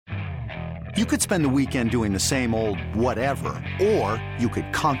You could spend the weekend doing the same old whatever, or you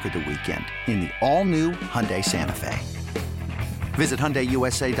could conquer the weekend in the all-new Hyundai Santa Fe. Visit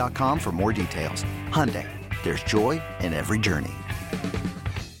HyundaiUSA.com for more details. Hyundai, there's joy in every journey.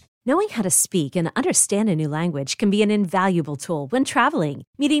 Knowing how to speak and understand a new language can be an invaluable tool when traveling,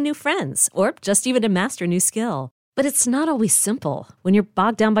 meeting new friends, or just even to master a new skill. But it's not always simple when you're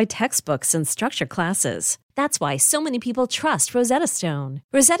bogged down by textbooks and structured classes. That's why so many people trust Rosetta Stone.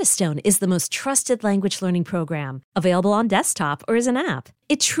 Rosetta Stone is the most trusted language learning program, available on desktop or as an app.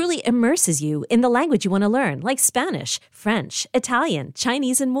 It truly immerses you in the language you want to learn, like Spanish, French, Italian,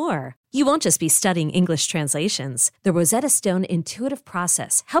 Chinese, and more. You won't just be studying English translations. The Rosetta Stone intuitive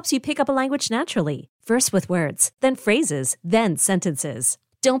process helps you pick up a language naturally, first with words, then phrases, then sentences.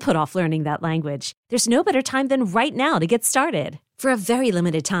 Don't put off learning that language. There's no better time than right now to get started. For a very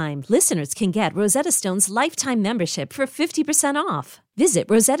limited time, listeners can get Rosetta Stone's lifetime membership for 50% off. Visit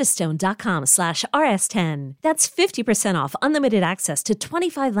rosettastone.com/rs10. That's 50% off unlimited access to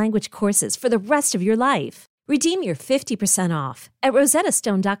 25 language courses for the rest of your life. Redeem your 50% off at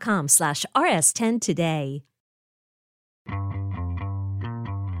rosettastone.com/rs10 today.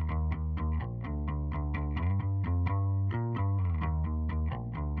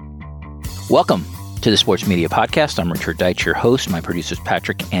 Welcome to the Sports Media Podcast. I'm Richard Deitch, your host. My producer is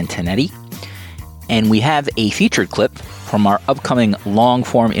Patrick Antonetti. And we have a featured clip from our upcoming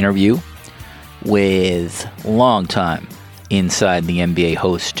long-form interview with longtime Inside the NBA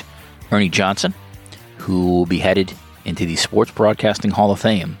host Ernie Johnson, who will be headed into the Sports Broadcasting Hall of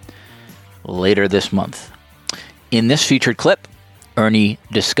Fame later this month. In this featured clip, Ernie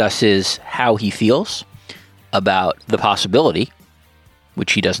discusses how he feels about the possibility,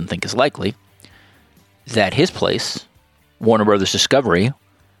 which he doesn't think is likely, that his place, Warner Brothers Discovery,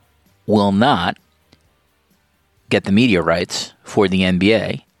 will not get the media rights for the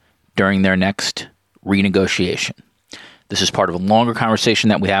NBA during their next renegotiation. This is part of a longer conversation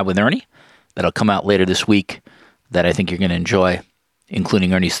that we have with Ernie that'll come out later this week that I think you're going to enjoy,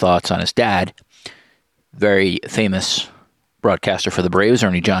 including Ernie's thoughts on his dad, very famous broadcaster for the Braves,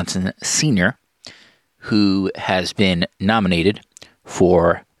 Ernie Johnson Sr., who has been nominated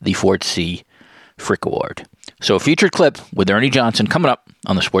for the Ford C. Frick Award. So a featured clip with Ernie Johnson coming up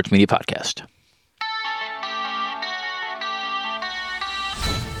on the Sports Media Podcast.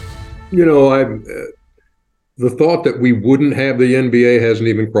 You know, the thought that we wouldn't have the NBA hasn't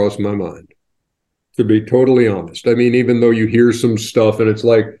even crossed my mind, to be totally honest. I mean, even though you hear some stuff and it's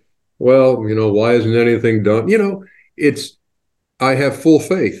like, well, you know, why isn't anything done? You know, I have full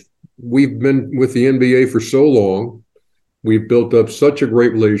faith. We've been with the NBA for so long. We've built up such a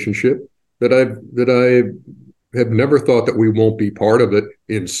great relationship that I have never thought that we won't be part of it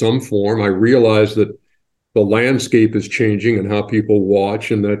in some form. I realize that the landscape is changing and how people watch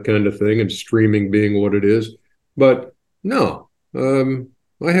and that kind of thing, and streaming being what it is. But no,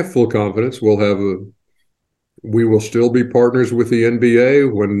 I have full confidence we will still be partners with the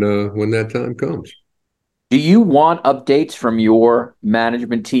NBA when that time comes. Do you want updates from your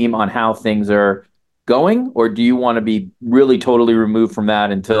management team on how things are going, or do you want to be really totally removed from that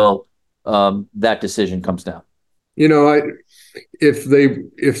until that decision comes down? You know, if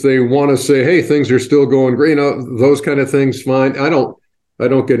they want to say, hey, things are still going great, you know, those kind of things, fine. I don't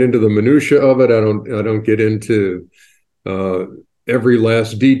get into the minutia of it. I don't get into every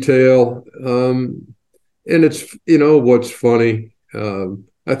last detail. And it's, you know, what's funny. I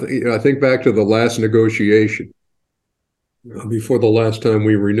think back to the last negotiation before the last time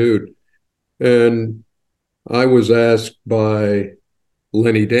we renewed, and I was asked by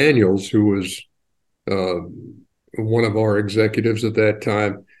Lenny Daniels, who was one of our executives at that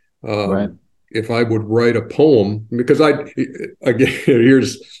time, right, if I would write a poem, because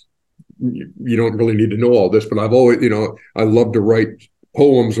you don't really need to know all this, but I've always, you know, I love to write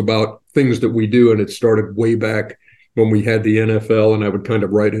poems about things that we do. And it started way back when we had the NFL, and I would kind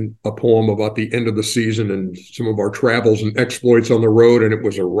of write a poem about the end of the season and some of our travels and exploits on the road. And it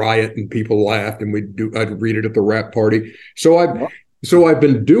was a riot and people laughed, and I'd read it at the rap party. So I've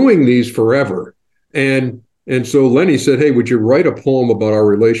been doing these forever. And so Lenny said, hey, would you write a poem about our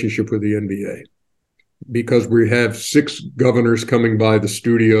relationship with the NBA? Because we have 6 governors coming by the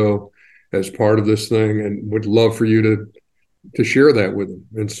studio as part of this thing, and would love for you to share that with them.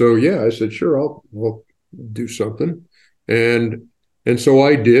 And so, yeah, I said, sure, I'll do something. And so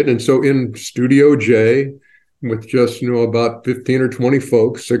I did. And so in Studio J, with just, you know, about 15 or 20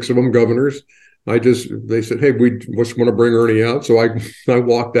 folks, 6 of them governors, they said, hey, we just want to bring Ernie out. So I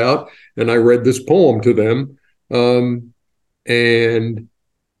walked out and I read this poem to them. And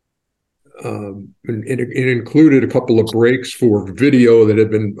and it included a couple of breaks for video that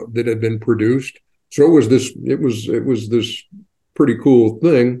had been produced. So it was this pretty cool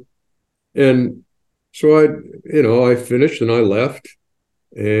thing. And so I finished and I left,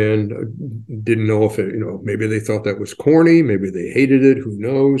 and didn't know if maybe they thought that was corny, maybe they hated it, who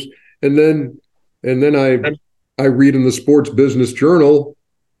knows. And then I read in the Sports Business Journal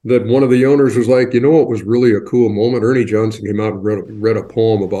that one of the owners was like, what was really a cool moment? Ernie Johnson came out and read a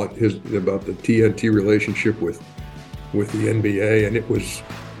poem about the TNT relationship with the NBA, and it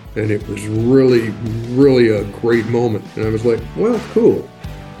was really, really a great moment. And I was like, well, cool.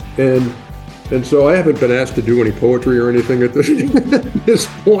 And so I haven't been asked to do any poetry or anything at this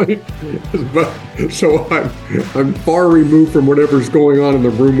point, but so I'm far removed from whatever's going on in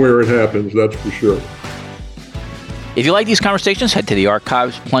the room where it happens. That's for sure. If you like these conversations, head to the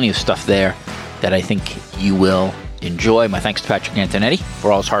archives. Plenty of stuff there that I think you will enjoy. My thanks to Patrick Antonetti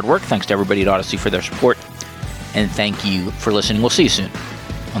for all his hard work. Thanks to everybody at Odyssey for their support. And thank you for listening. We'll see you soon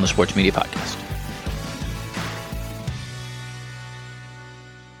on the Sports Media Podcast.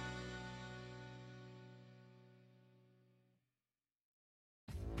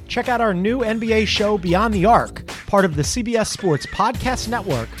 Check out our new NBA show, Beyond the Arc, part of the CBS Sports Podcast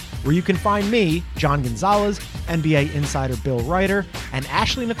Network, where you can find me, John Gonzalez, NBA insider Bill Ryder, and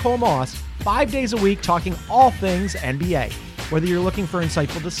Ashley Nicole Moss 5 days a week talking all things NBA. Whether you're looking for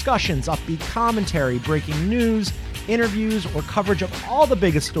insightful discussions, upbeat commentary, breaking news, interviews, or coverage of all the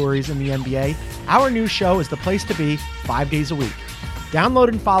biggest stories in the NBA, our new show is the place to be 5 days a week. Download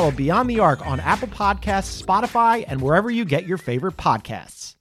and follow Beyond the Arc on Apple Podcasts, Spotify, and wherever you get your favorite podcasts.